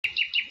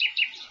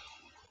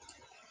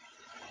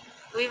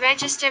We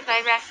register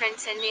by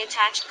reference in the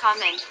attached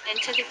comment,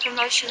 enter the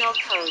promotional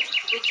code.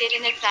 We get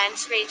an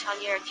advance rate on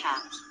your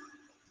account.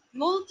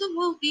 Malta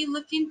will be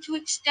looking to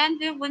extend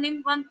their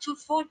winning run to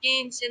 4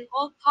 games in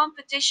all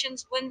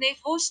competitions when they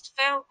host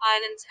Faroe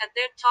Islands at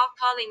their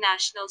Takali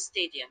National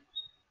Stadium.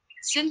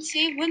 Since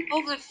a win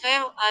over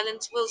Faroe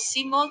Islands will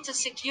see Malta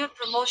secure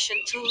promotion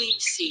to League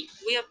C,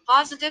 we are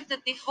positive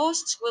that the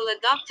hosts will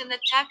adopt an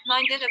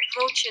attack-minded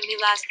approach in the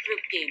last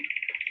group game.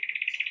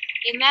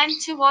 A man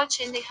to watch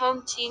in the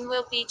home team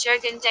will be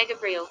Jurgen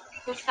Degabriel,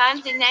 who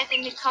found the net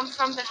in the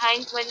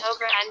come-from-behind win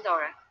over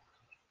Andorra.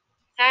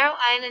 Faroe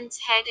Islands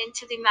head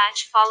into the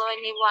match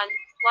following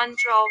a 1-1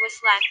 draw with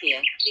Latvia,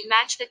 a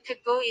match that could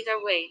go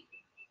either way.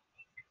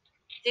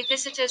 The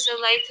visitors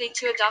are likely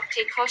to adopt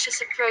a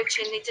cautious approach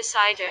in the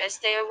decider as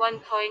they are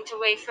 1 point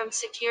away from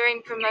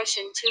securing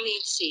promotion to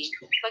League C,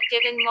 but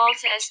given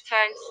Malta's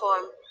current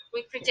form,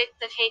 we predict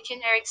that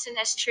Hakan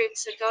Eriksson's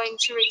troops are going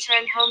to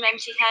return home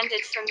empty-handed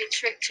from the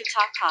trip to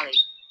Takali.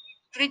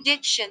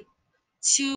 Prediction 2